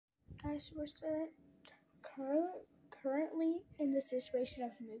Guys, we're currently in the situation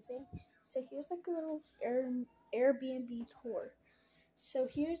of moving. So here's like a little Airbnb tour. So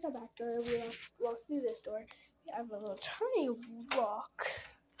here's the back door. We have to walk through this door. We have a little turning walk.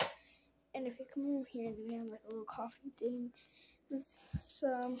 And if you come over here, then we have like a little coffee thing with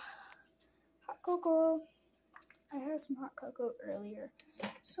some hot cocoa. I had some hot cocoa earlier,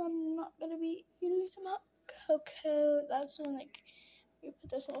 so I'm not gonna be eating some hot cocoa. That's when like we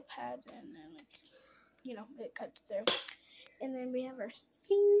put those little pads in, and then it cuts through. And then we have our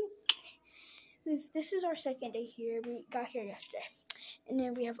sink. This is our second day here. We got here yesterday, and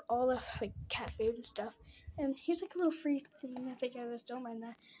then we have all of like cat food and stuff. And here's like a little free thing. I think I just don't mind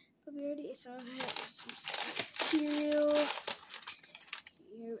that, but we already ate some of it. Some cereal.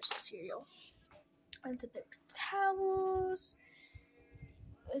 Here's cereal. And some paper towels.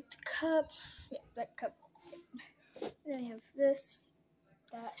 With the cup. Yeah, that cup. And then we have this,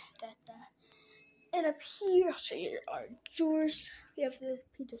 that. And up here, I'll show you our drawers. We have this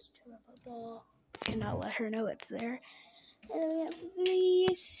Peter's ball. Cannot let her know it's there. And then we have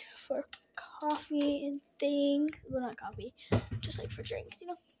these for coffee and things. Well, not coffee, just like for drinks,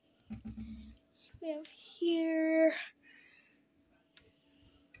 We have here.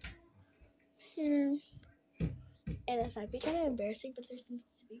 And this might be kind of embarrassing, but there's some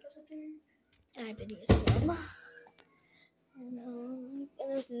speakers up there, and I've been using them. And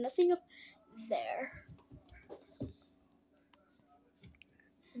there's nothing up there.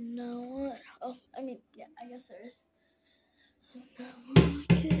 No. Oh, I mean, yeah, I guess there is.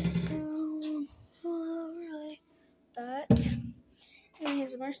 Really. That. And I have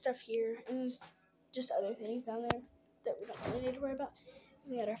some more stuff here, and just other things down there that we don't really need to worry about.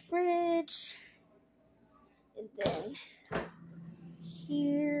 We got our fridge, and then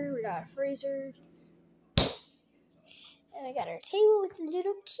here we got a freezer, and I got our table with a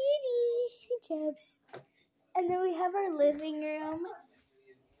little kitty, Jebs. And then we have our living room.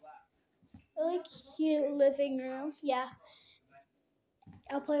 Really cute living room. Yeah.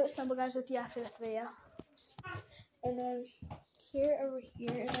 I'll play with Stumble Guys with you after this video. And then over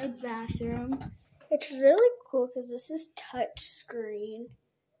here is our bathroom. It's really cool because this is touch screen.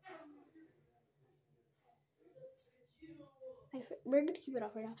 We're going to keep it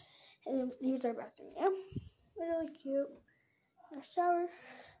off right now. And then here's our bathroom. Yeah. Really cute. Our shower.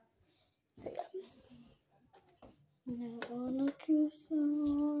 So yeah. Now on a kiss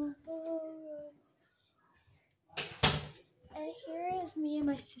on and here is me and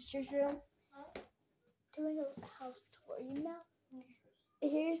my sister's room. Doing a house tour,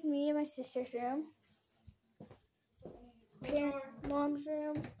 Here's me and my sister's room. Mom's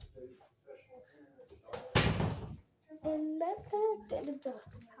room. And that's kind of the end of the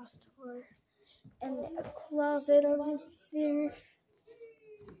house tour. And a closet over there.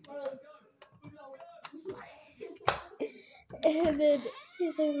 And then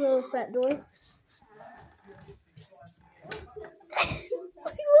here's a little front door.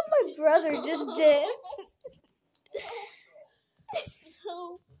 Look what my brother just did.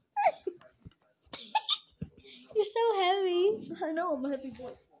 You're so heavy. I know, I'm a heavy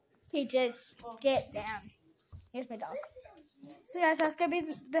boy. Peaches, get down. Here's my dog. So guys, that's going to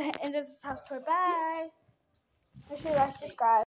be the end of this house tour. Bye. Make sure you guys subscribe.